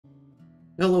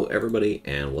Hello everybody,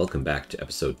 and welcome back to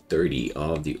episode 30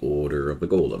 of the Order of the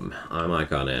Golem. I'm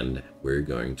Icon, and we're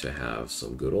going to have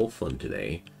some good old fun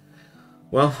today.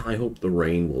 Well, I hope the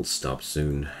rain will stop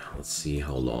soon. Let's see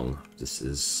how long this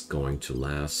is going to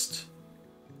last.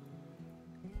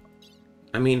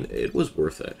 I mean, it was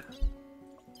worth it.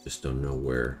 Just don't know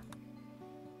where.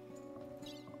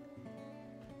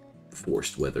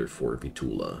 Forced weather for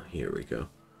Vitula. Here we go.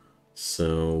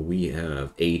 So we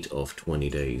have 8 of 20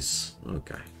 days.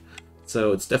 Okay.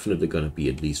 So it's definitely going to be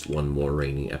at least one more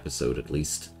rainy episode at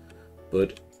least.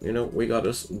 But, you know, we got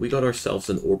ourselves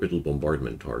an orbital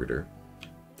bombardment targeter.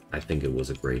 I think it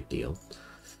was a great deal.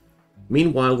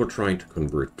 Meanwhile, we're trying to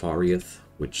convert Fariath,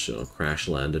 which crash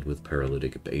landed with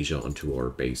paralytic Abasia onto our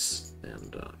base.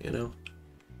 And, you know,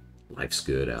 life's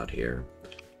good out here.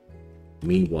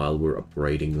 Meanwhile, we're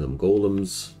upgrading them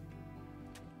golems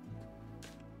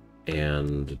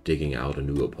and digging out a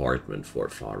new apartment for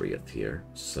Fariath here.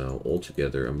 So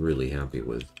altogether, I'm really happy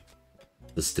with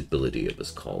the stability of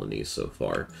this colony so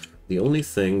far. The only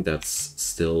thing that's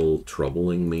still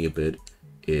troubling me a bit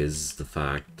is the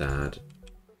fact that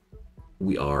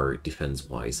we are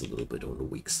defense-wise a little bit on the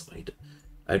weak side.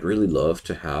 I'd really love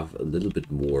to have a little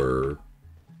bit more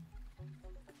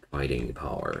fighting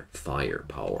power,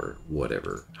 firepower,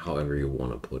 whatever, however you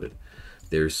want to put it.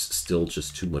 There's still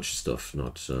just too much stuff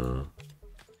not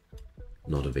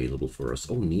available for us.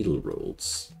 Oh, needle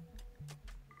rolls.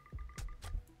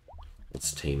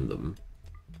 Let's tame them.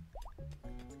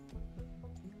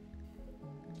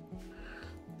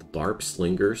 The barb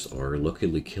slingers are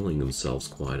luckily killing themselves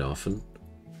quite often.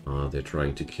 They're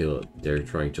trying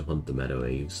to hunt the meadow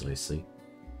aves, I see.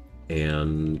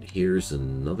 And here's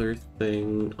another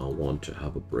thing. I want to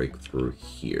have a breakthrough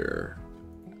here.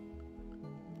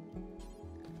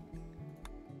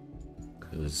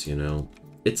 Because, you know,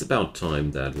 it's about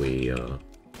time that we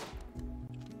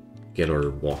get our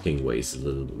walking ways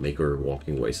make our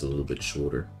walking ways a little bit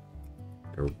shorter.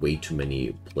 There are way too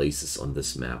many places on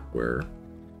this map where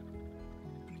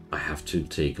I have to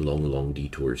take long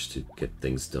detours to get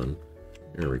things done.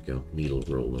 There we go. Needle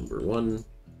roll number 1.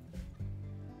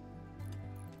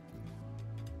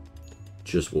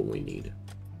 Just what we need.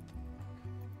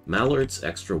 Mallard's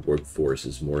extra workforce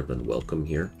is more than welcome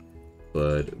here,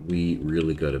 but we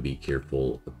really gotta be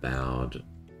careful about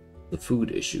the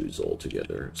food issues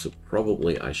altogether. So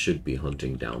probably I should be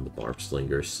hunting down the barb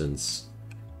slingers, since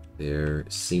there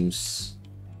seems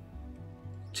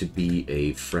to be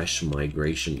a fresh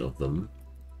migration of them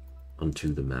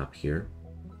onto the map here.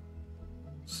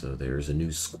 So there's a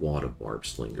new squad of barb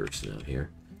slingers now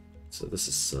here. So this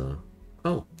is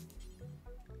oh,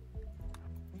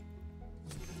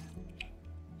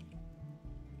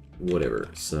 whatever.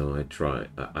 So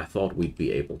I thought we'd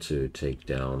be able to take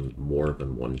down more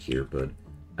than one here, but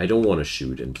I don't want to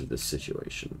shoot into this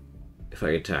situation. If I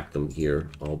attack them here,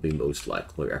 I'll be most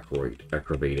likely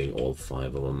aggravating all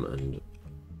 5 of them, and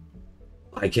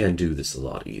I can do this a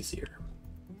lot easier.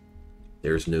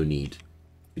 There's no need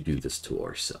to do this to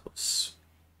ourselves.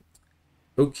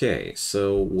 Okay,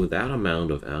 so with that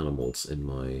amount of animals in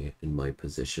my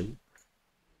position,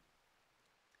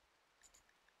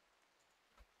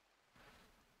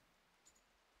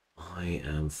 I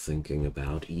am thinking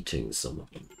about eating some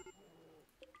of them.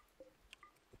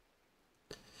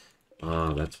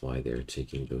 Ah, that's why they're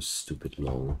taking those stupid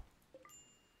long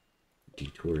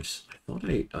detours. I thought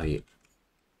I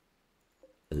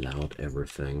allowed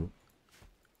everything.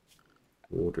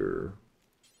 Order.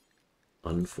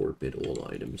 Unforbid all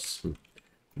items.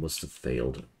 Must have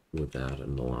failed with that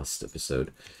in the last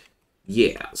episode.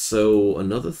 Yeah, so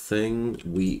another thing,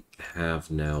 we have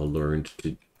now learned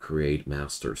to create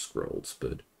master scrolls,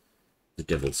 but the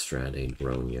devil's strand ain't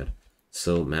grown yet.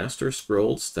 So master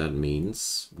scrolls, that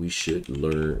means we should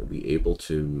be able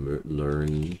to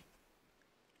learn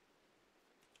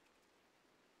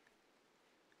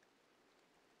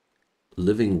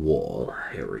living wall.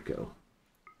 Here we go.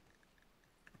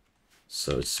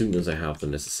 So as soon as I have the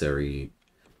necessary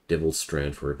devil's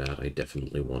strand for that, I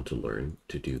definitely want to learn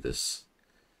to do this.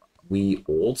 We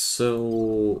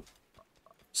also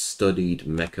studied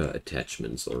mecha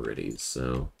attachments already,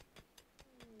 so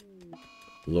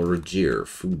Lorgier,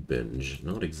 food binge.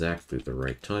 Not exactly the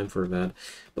right time for that,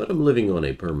 but I'm living on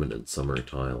a permanent summer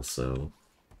tile, so,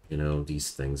 you know,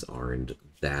 these things aren't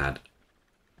that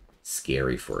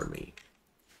scary for me.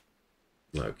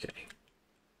 Okay.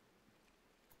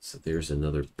 So there's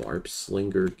another barb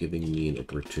slinger giving me an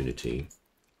opportunity.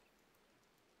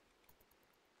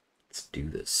 Let's do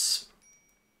this.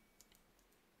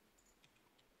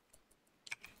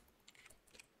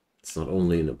 It's not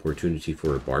only an opportunity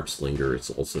for a barb slinger, it's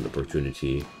also an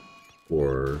opportunity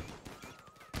or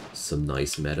some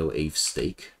nice meadow ave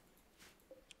steak.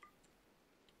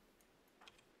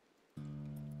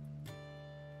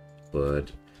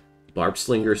 But barb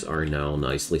slingers are now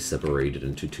nicely separated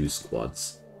into 2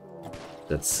 squads.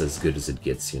 That's as good as it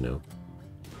gets, you know.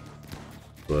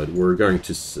 But we're going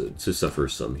to suffer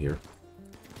some here.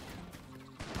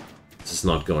 This is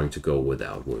not going to go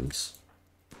without wounds.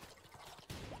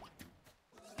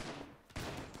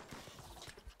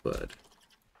 But...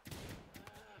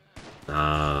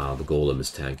 ah, the golem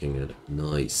is tanking it.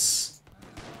 Nice.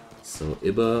 So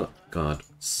Iba got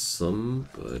some,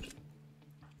 but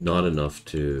not enough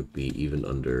to be even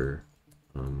under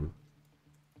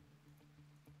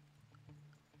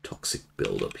toxic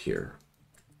buildup here.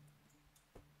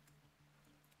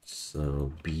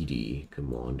 So BD,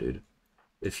 come on, dude.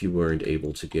 If you weren't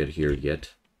able to get here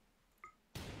yet,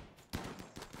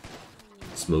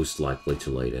 it's most likely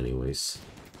too late anyways.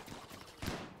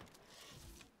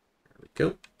 There we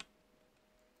go.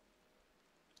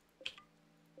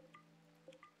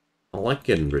 I like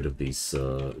getting rid of these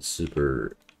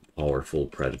super powerful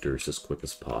predators as quick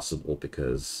as possible,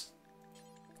 because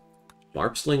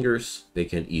barb slingers, they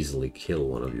can easily kill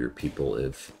one of your people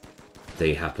if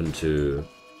they happen to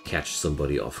catch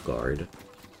somebody off guard.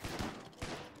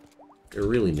 They're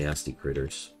really nasty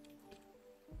critters.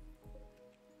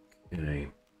 Okay.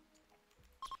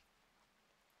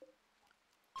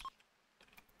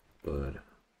 But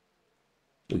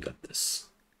we got this.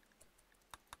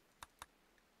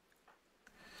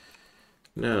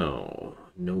 Now,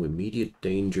 no immediate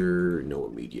danger, no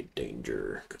immediate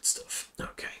danger. Good stuff.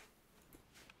 Okay.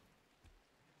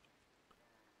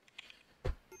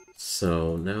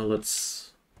 So now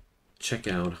let's check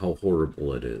out how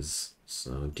horrible it is.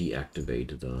 So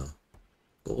deactivate the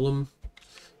golem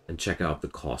and check out the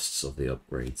costs of the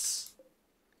upgrades.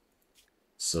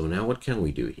 So now what can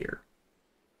we do here?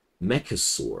 Mecha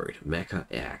sword, mecha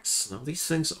axe. Now these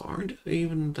things aren't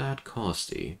even that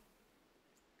costly.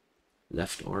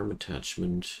 Left arm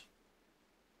attachment,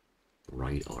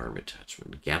 right arm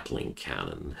attachment, Gatling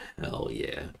cannon. Hell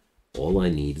yeah. All I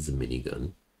need is a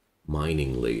minigun.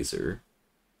 Mining laser.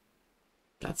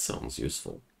 That sounds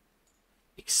useful.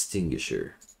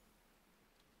 Extinguisher.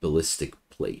 Ballistic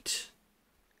plate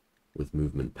with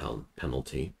movement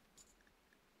penalty.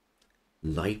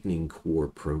 Lightning core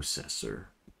processor.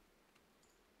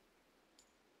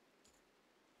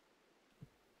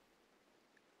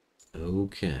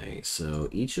 Okay, so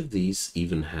each of these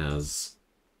even has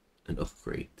an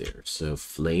upgrade there. So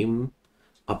flame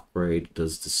upgrade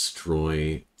does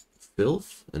destroy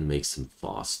filth and makes him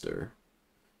faster.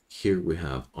 Here we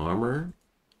have armor.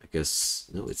 I guess,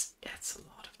 no, it's a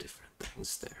lot of different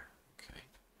things there. Okay.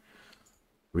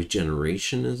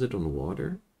 Regeneration, is it on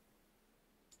water?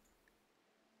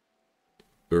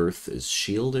 Earth is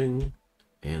shielding,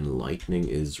 and lightning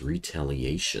is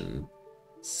retaliation.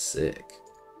 Sick.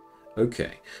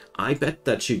 Okay, I bet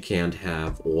that you can't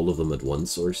have all of them at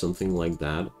once or something like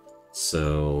that.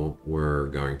 So we're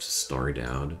going to start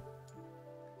out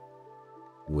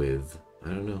with, I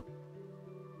don't know.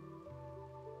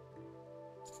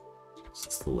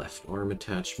 It's the left arm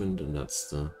attachment, and that's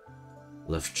the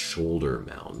left shoulder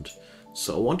mount.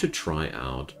 So I want to try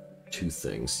out 2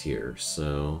 things here.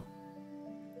 So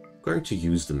I'm going to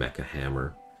use the mecha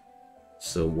hammer.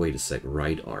 So wait a sec,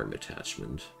 right arm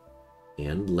attachment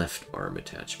and left arm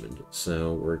attachment.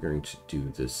 So we're going to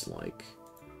do this like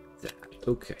that.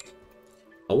 Okay.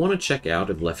 I want to check out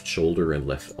if left shoulder and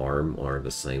left arm are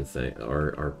the same thing,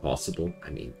 are possible. I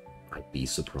mean, I'd be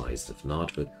surprised if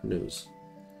not, but who knows.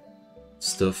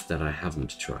 Stuff that I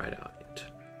haven't tried out yet.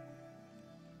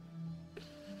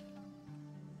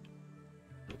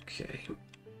 Okay.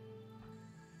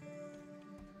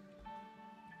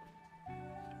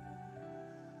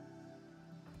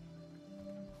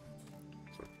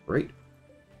 Right.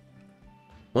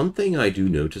 One thing I do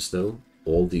notice though,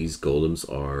 all these golems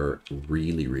are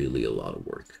really, really a lot of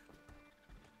work.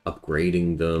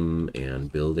 Upgrading them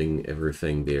and building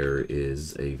everything there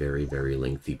is a very, very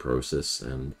lengthy process,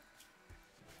 and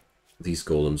these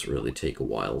golems really take a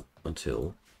while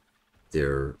until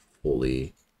they're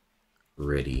fully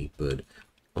ready. But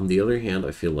on the other hand,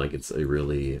 I feel like it's a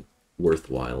really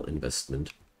worthwhile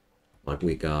investment. Like,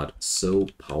 we got so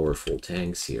powerful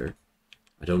tanks here.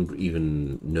 I don't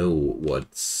even know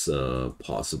what's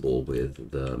possible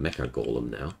with the Mecha Golem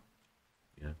now.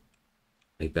 Yeah,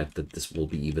 I bet that this will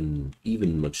be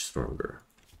even much stronger.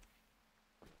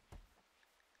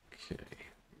 Okay,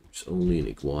 there's only an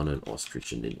iguana, an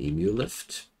ostrich, and an emu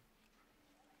left.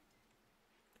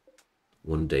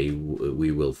 One day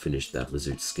we will finish that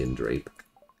lizard skin drape.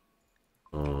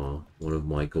 One of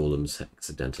my golems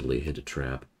accidentally hit a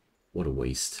trap. What a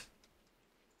waste.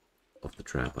 Of the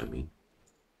trap, I mean.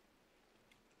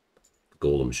 The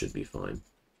golem should be fine.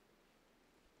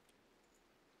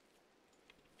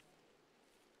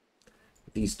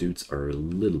 These dudes are a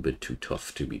little bit too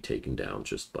tough to be taken down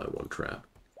just by one trap.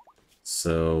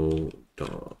 So,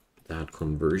 that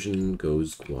conversion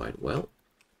goes quite well.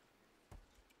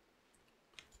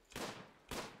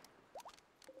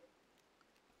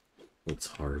 Let's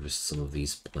harvest some of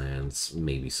these plants.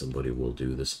 Maybe somebody will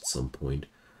do this at some point.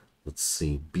 Let's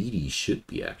see. Beatty should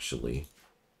be actually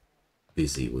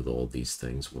busy with all these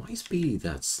things. Why is Beatty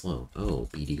that slow? Oh,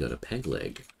 Beatty got a peg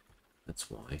leg. That's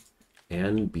why.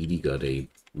 And Beatty got a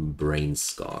brain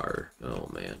scar. Oh,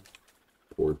 man.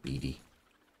 Poor Beatty.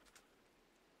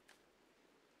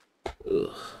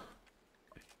 Ugh.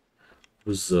 I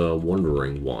was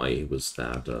wondering why it was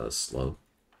that slow.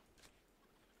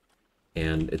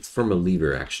 And it's from a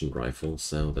lever action rifle,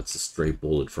 so that's a stray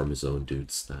bullet from his own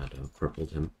dudes that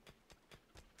crippled him.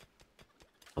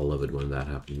 I love it when that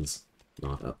happens.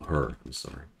 Not her, I'm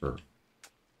sorry, her.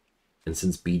 And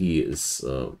since Beatty is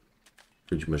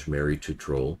pretty much married to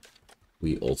Troll,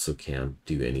 we also can't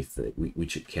do anything. We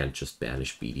can't just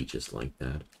banish Beatty just like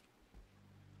that.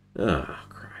 Ah,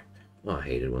 crap. I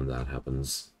hate it when that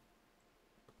happens.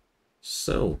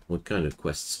 So, what kind of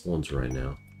quest spawns right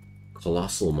now?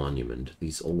 Colossal Monument.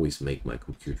 These always make my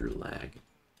computer lag.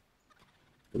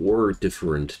 4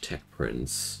 different tech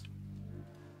prints.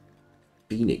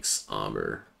 Phoenix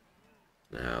Armor.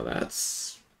 Now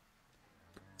that's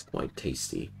quite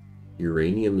tasty.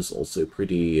 Uranium is also a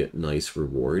pretty nice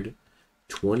reward.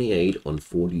 28 on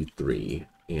 43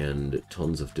 and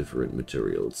tons of different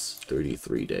materials.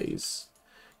 33 days.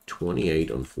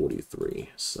 28 on 43.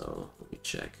 So, let me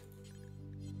check.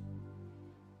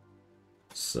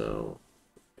 So,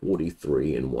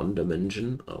 43 in one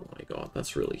dimension. Oh my god,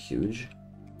 that's really huge.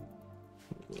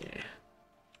 Yeah.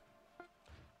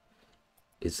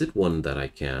 Is it one that I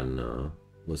can,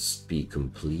 must be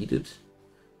completed?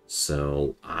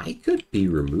 So, I could be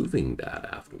removing that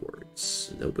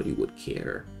afterwards. Nobody would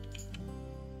care.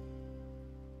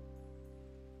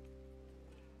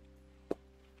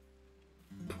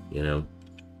 You know?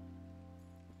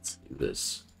 Let's do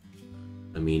this.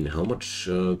 I mean, how much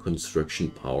construction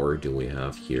power do we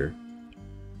have here?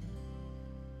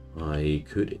 I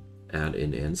could add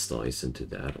in ants dice into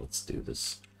that. Let's do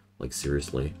this. Like,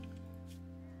 seriously.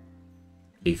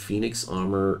 A Phoenix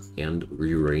Armor and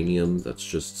uranium, that's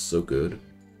just so good.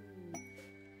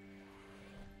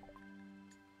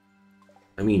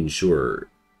 I mean, sure,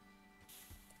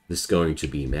 this is going to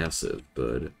be massive,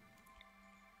 but...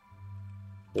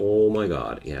 Oh my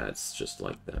god, yeah, it's just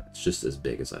like that. It's just as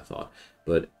big as I thought.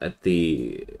 But at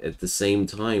the same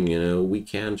time, you know, we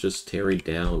can just tear it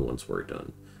down once we're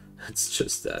done. It's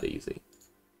just that easy.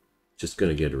 Just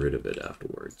gonna get rid of it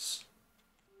afterwards.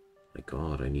 My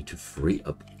god, I need to free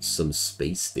up some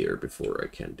space there before I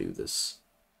can do this.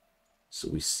 So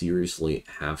we seriously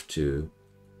have to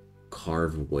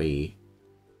carve away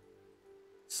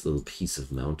this little piece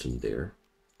of mountain there.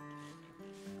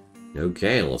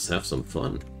 Okay, let's have some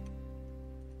fun.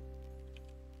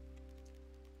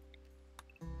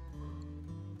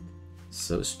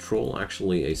 So is Troll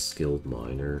actually a skilled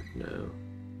miner? No.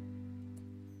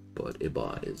 But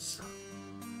Iba is.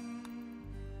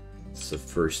 So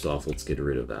first off, let's get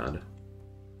rid of that.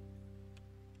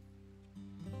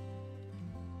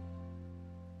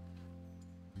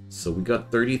 So we got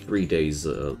 33 days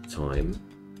time.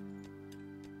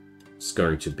 It's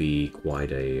going to be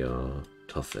quite a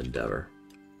tough endeavor.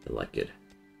 I like it.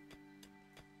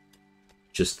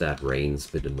 Just that rain's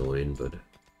a bit annoying, but,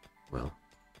 well,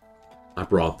 I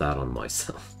brought that on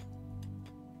myself.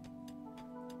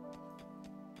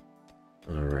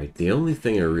 Alright, the only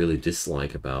thing I really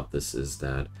dislike about this is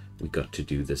that we got to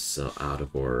do this out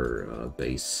of our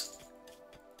base.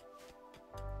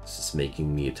 This is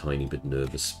making me a tiny bit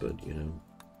nervous, but, you know,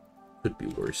 could be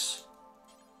worse.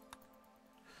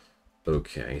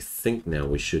 Okay, I think now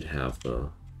we should have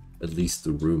at least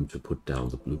the room to put down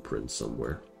the blueprint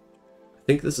somewhere. I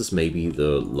think this is maybe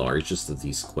the largest of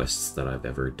these quests that I've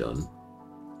ever done.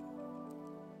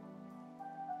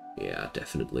 Yeah, it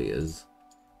definitely is.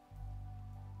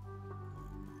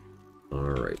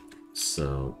 Alright,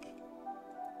 so...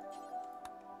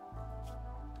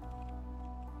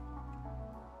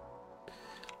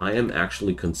 I am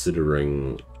actually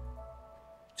considering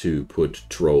to put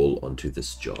Troll onto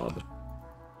this job.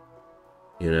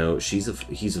 You know, he's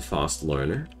a fast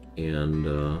learner, and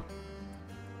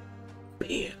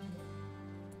man.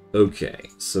 Okay,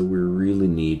 so we really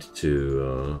need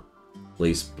to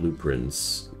place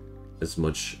blueprints as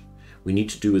much... We need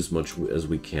to do as much as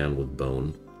we can with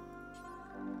bone.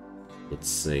 Let's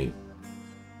see.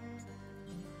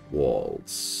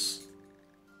 Walls.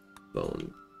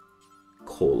 Bone.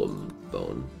 Column.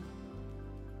 Bone.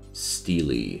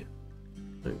 Steely.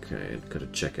 Okay, I've got to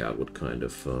check out what kind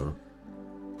of...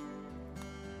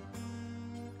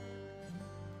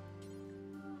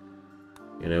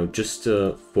 you know, just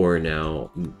for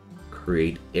now,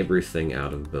 create everything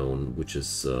out of bone, which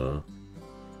is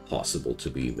possible to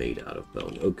be made out of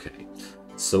bone. Okay,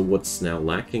 so what's now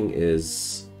lacking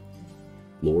is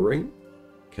flooring.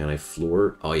 Can I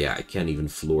floor? Oh yeah, I can't even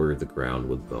floor the ground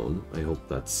with bone. I hope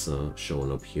that's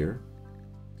showing up here.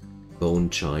 Bone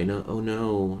china. Oh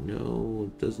no,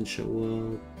 no, it doesn't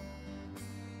show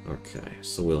up. Okay,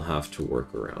 so we'll have to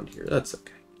work around here. That's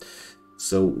okay.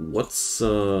 So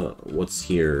what's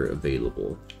here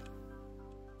available?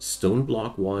 Stone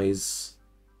block wise,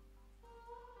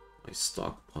 my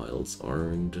stockpiles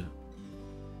aren't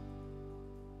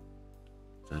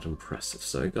that impressive.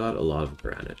 So I got a lot of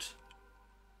granite.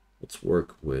 Let's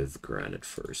work with granite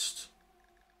first.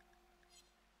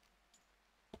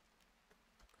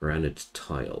 Granite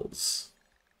tiles.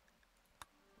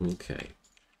 Okay.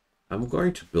 I'm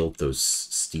going to build those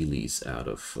steelies out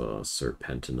of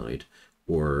serpentinite.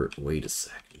 Or, wait a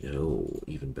sec, no,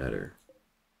 even better.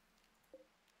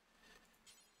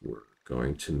 We're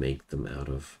going to make them out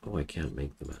of... Oh, I can't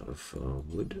make them out of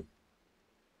wood.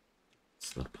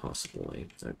 It's not possible, eh?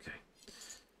 Okay.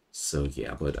 So,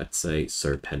 yeah, but I'd say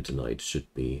serpentinite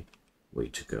should be way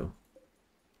to go.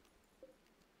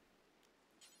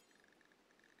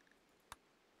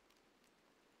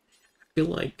 I feel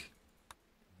like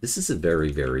this is a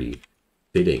very, very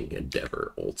fitting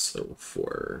endeavor also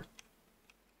for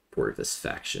this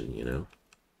faction, you know?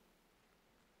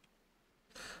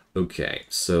 Okay,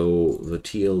 so the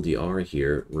TLDR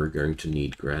here, we're going to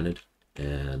need granite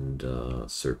and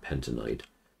serpentinite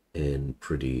in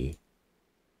pretty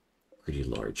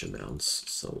large amounts.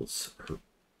 So let's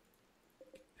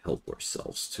help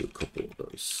ourselves to a couple of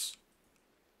those.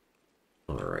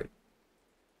 Alright.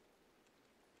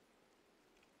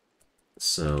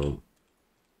 So,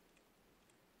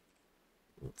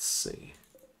 let's see.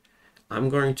 I'm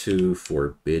going to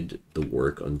forbid the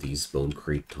work on these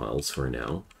bonecrete tiles for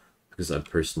now, because I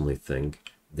personally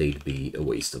think they'd be a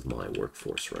waste of my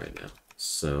workforce right now.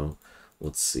 So,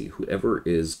 let's see. Whoever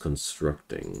is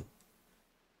constructing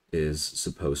is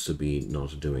supposed to be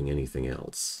not doing anything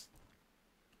else.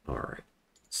 Alright.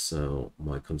 So,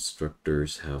 my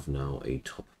constructors have now a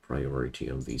top priority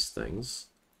on these things.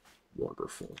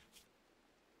 Wonderful.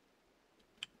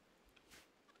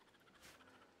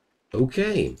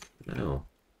 Okay, now.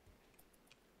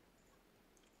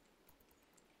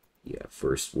 Yeah,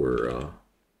 first we're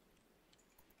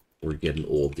getting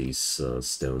all these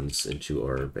stones into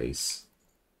our base.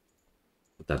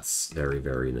 But that's very,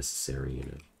 very necessary, you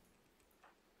know.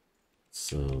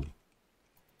 So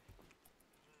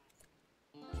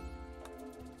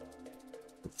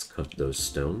let's cut those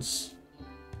stones.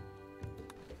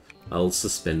 I'll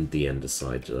suspend the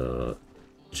andesite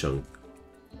chunk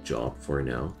job for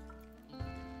now.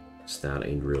 That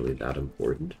ain't really that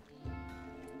important.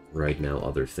 Right now,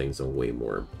 other things are way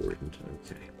more important.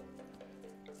 Okay.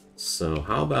 So,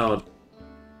 how about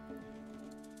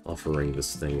offering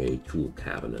this thing a tool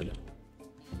cabinet?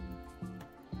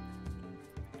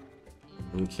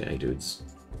 Okay, dudes.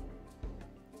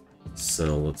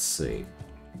 So, let's see.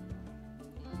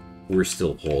 We're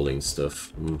still hauling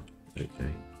stuff.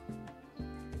 Okay.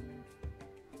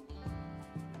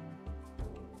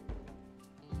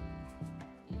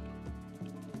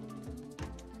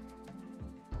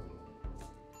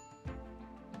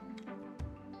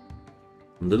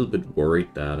 I'm a little bit worried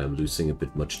that I'm losing a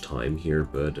bit much time here,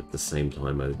 but at the same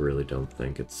time I really don't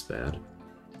think it's bad.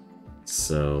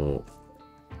 So...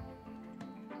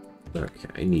 okay,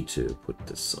 I need to put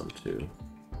this onto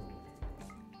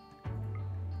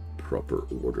proper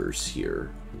orders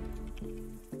here.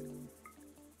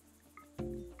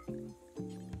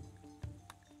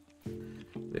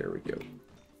 There we go.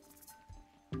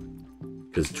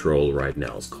 Because Troll right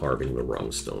now is carving the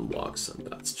wrong stone blocks, and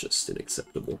that's just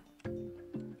unacceptable.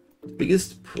 The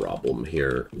biggest problem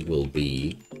here will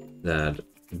be that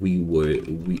we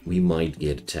might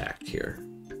get attacked here.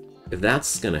 If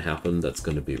that's gonna happen, that's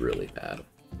gonna be really bad.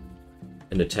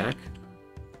 An attack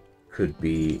could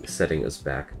be setting us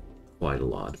back quite a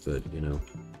lot, but you know,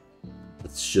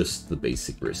 it's just the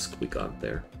basic risk we got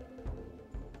there.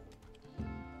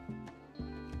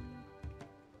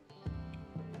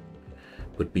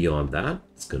 But beyond that,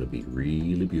 it's gonna be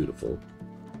really beautiful.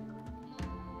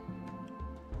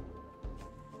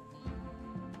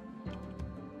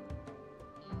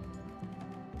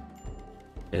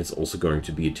 And it's also going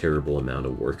to be a terrible amount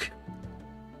of work.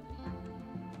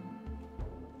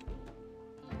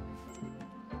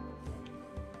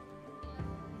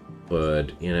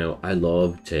 But, you know, I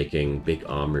love taking big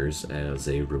armors as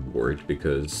a reward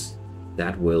because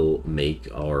that will make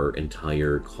our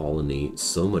entire colony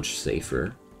so much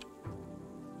safer.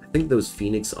 I think those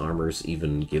Phoenix armors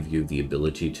even give you the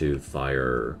ability to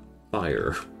fire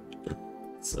fire.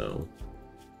 So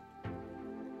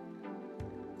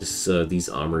these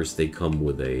armors, they come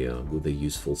with a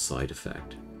useful side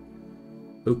effect.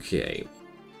 Okay,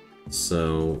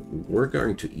 so we're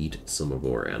going to eat some of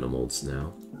our animals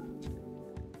now.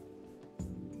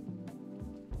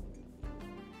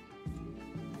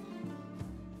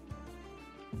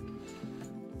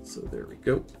 So there we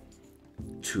go.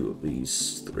 2 of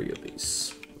these, 3 of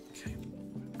these. Okay.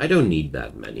 I don't need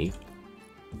that many.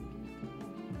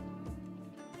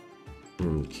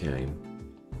 Okay.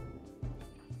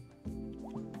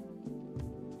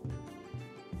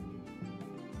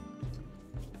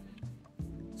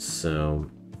 So,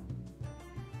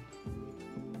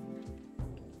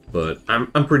 but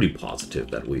I'm pretty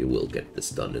positive that we will get this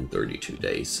done in 32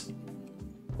 days.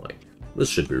 Like, this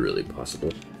should be really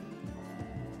possible.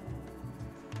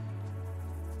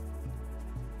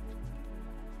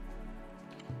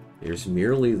 There's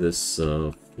merely this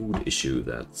food issue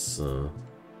that's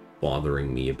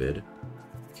bothering me a bit.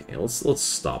 Okay, let's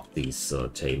stop these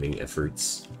taming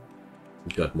efforts.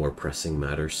 We've got more pressing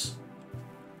matters.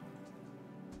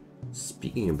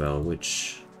 Speaking about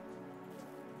which,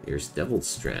 here's Devil's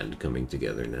Strand coming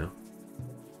together now.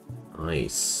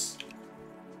 Nice.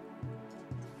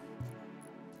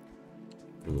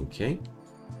 Okay.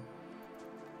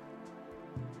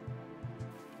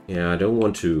 Yeah, I don't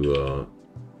want to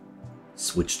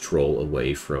switch Troll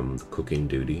away from the cooking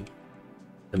duty.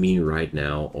 I mean, right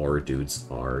now, our dudes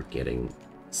are getting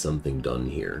something done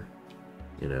here,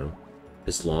 you know?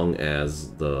 As long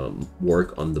as the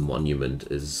work on the monument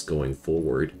is going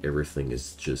forward, everything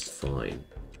is just fine.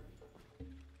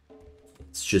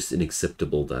 It's just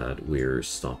unacceptable that we're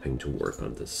stopping to work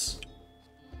on this.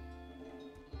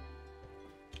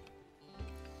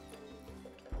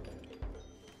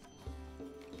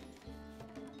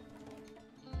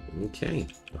 Okay,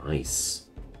 nice.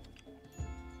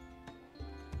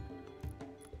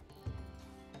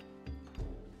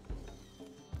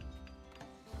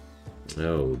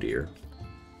 Oh dear.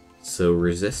 So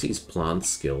Rizessi's plant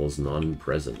skill is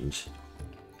non-present.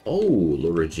 Oh,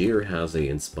 Loragir has a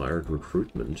inspired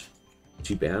recruitment.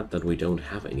 Too bad that we don't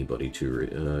have anybody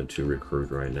to recruit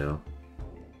right now.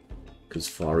 Because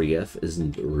Farieth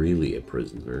isn't really a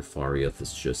prisoner. Farieth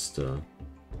is just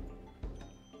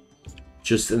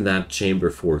in that chamber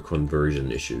for conversion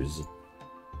issues.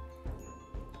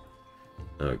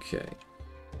 Okay.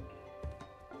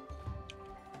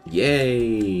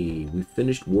 Yay! We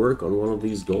finished work on one of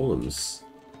these golems.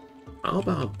 How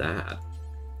about that?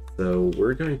 So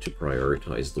we're going to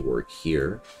prioritize the work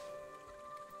here.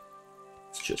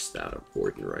 It's just that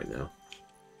important right now.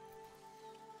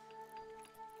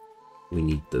 We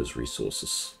need those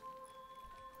resources.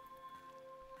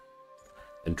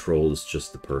 And Troll is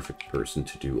just the perfect person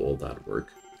to do all that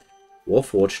work.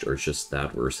 Warforged are just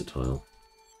that versatile.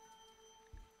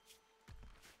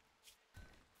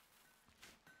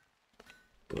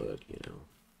 But, you know,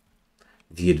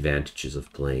 the advantages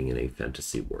of playing in a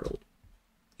fantasy world.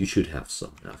 You should have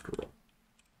some, after all.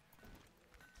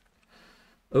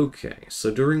 Okay, so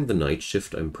during the night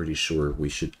shift, I'm pretty sure we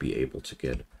should be able to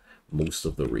get most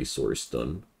of the resource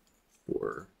done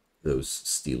for those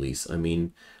steelies. I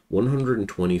mean,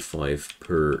 125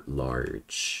 per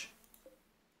large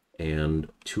and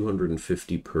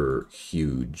 250 per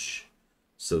huge.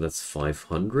 So that's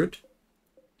 500.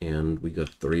 And we got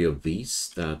 3 of these.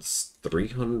 That's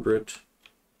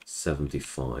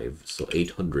 375. So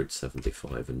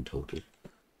 875 in total.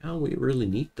 Now we really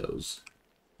need those.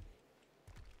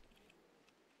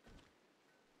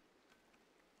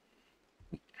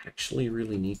 We actually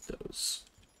really need those.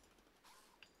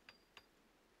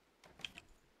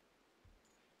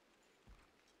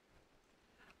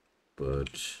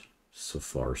 But so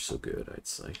far so good, I'd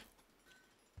say.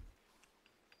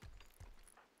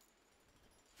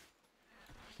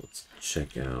 Let's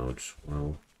check out,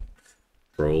 well,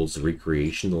 Troll's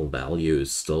recreational value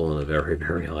is still on a very,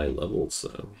 very high level,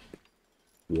 so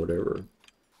whatever.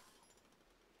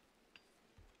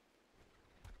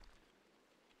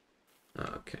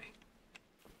 Okay.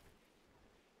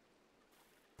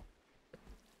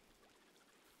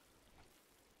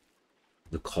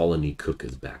 The colony cook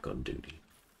is back on duty.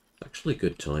 Actually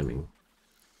good timing.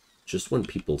 Just when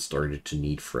people started to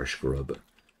need fresh grub. Okay.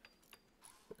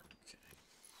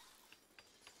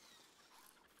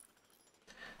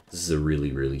 This is a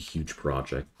really, really huge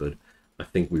project, but I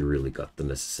think we really got the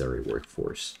necessary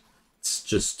workforce. It's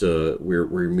just,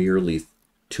 we're merely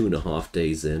 2.5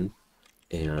 days in,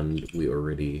 and we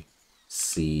already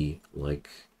see, like,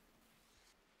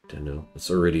 I don't know, it's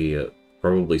already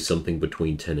probably something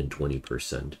between 10 and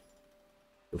 20%.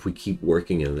 If we keep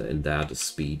working in that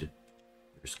speed,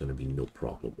 there's going to be no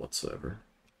problem whatsoever.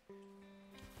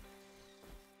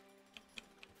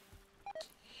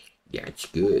 Yeah, it's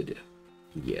good.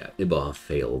 Yeah, Iba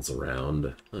fails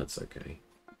around. That's okay.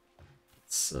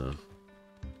 It's a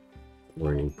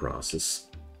learning process.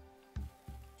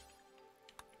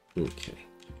 Okay.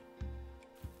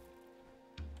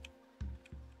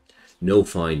 No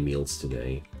fine meals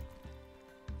today.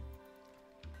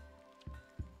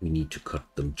 We need to cut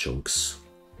them chunks.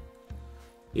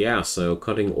 Yeah, so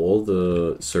cutting all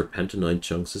the serpentinite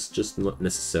chunks is just not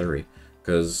necessary,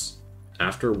 because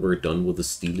after we're done with the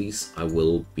steelies, I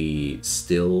will be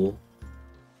still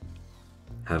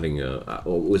having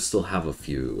we'll still have a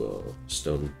few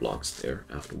stone blocks there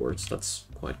afterwards. That's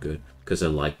quite good, because I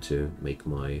like to make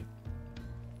my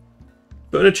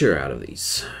furniture out of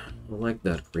these. I like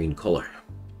that green color.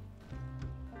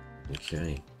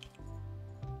 Okay.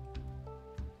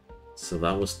 So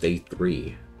that was day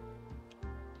 3.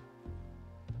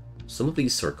 Some of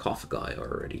these sarcophagi are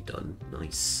already done.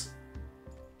 Nice.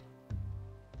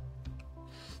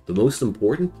 The most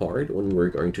important part when we're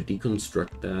going to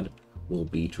deconstruct that will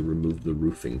be to remove the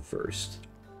roofing first.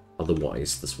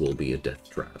 Otherwise, this will be a death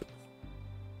trap.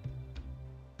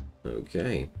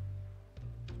 Okay.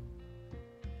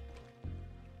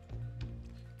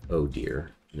 Oh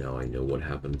dear. Now I know what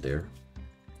happened there.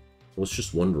 I was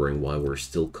just wondering why we're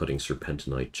still cutting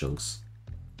serpentinite chunks.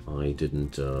 I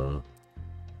didn't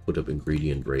put up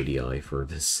ingredient radii for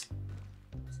this.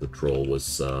 The troll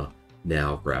was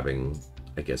now grabbing,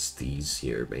 I guess, these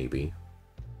here, maybe.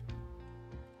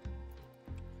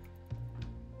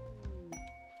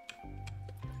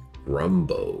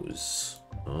 Grumbos.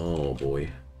 Oh boy.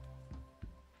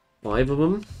 5 of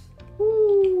them?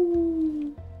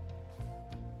 Woo.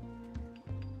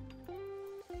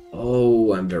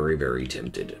 Oh, I'm very, very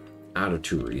tempted. Out of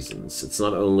 2 reasons. It's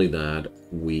not only that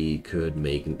we could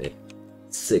make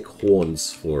sick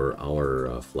horns for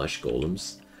our flesh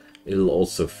golems, it'll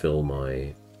also fill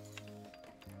my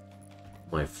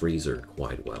freezer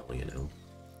quite well, you know.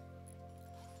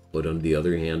 But on the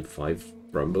other hand, 5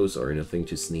 Brumbos are nothing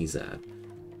to sneeze at,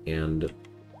 and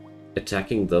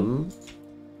attacking them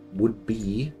would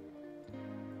be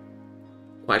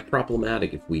quite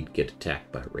problematic if we'd get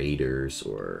attacked by raiders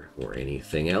or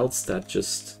anything else. That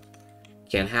just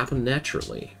can't happen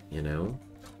naturally, you know.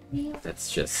 That's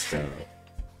just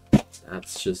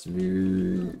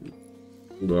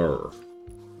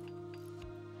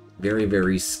very,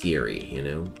 very scary, you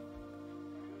know.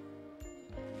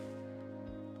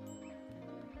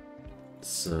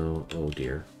 So, oh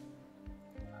dear.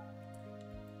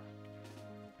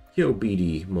 Yo,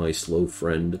 Beatty, my slow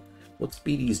friend. What's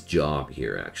Beatty's job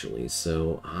here, actually?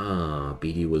 So,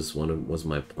 Beatty was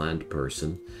my plant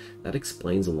person. That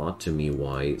explains a lot to me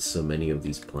why so many of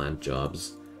these plant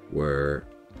jobs were...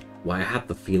 Why I had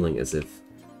the feeling as if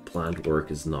plant work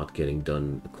is not getting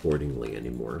done accordingly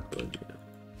anymore, but, you know.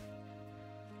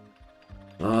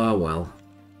 Ah, well.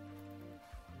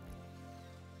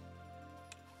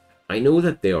 I know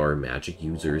that there are magic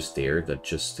users there that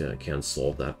just can't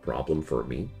solve that problem for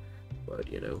me, but,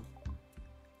 you know.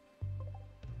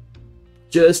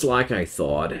 Just like I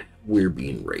thought, we're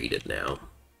being raided now.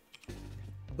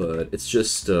 But it's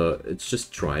just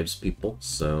tribes people,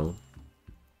 so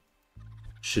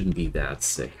shouldn't be that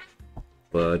sick.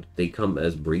 But they come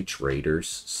as breach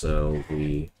raiders, so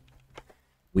we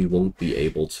won't be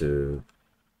able to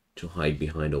hide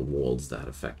behind the walls that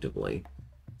effectively.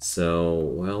 So,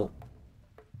 well,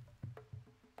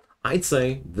 I'd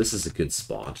say this is a good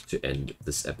spot to end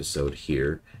this episode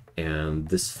here, and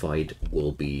this fight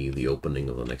will be the opening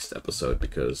of the next episode,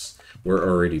 because we're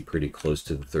already pretty close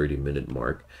to the 30-minute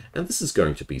mark, and this is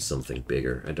going to be something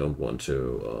bigger. I don't want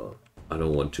to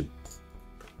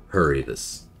hurry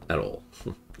this at all.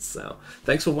 So,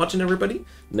 thanks for watching, everybody.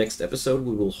 Next episode,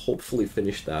 we will hopefully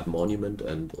finish that monument,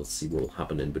 and let's see what will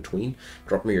happen in between.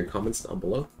 Drop me your comments down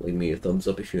below. Leave me a thumbs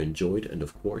up if you enjoyed, and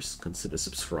of course, consider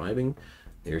subscribing.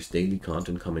 There's daily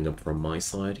content coming up from my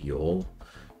side. You all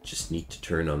just need to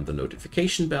turn on the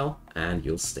notification bell, and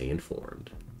you'll stay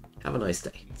informed. Have a nice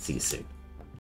day. See you soon.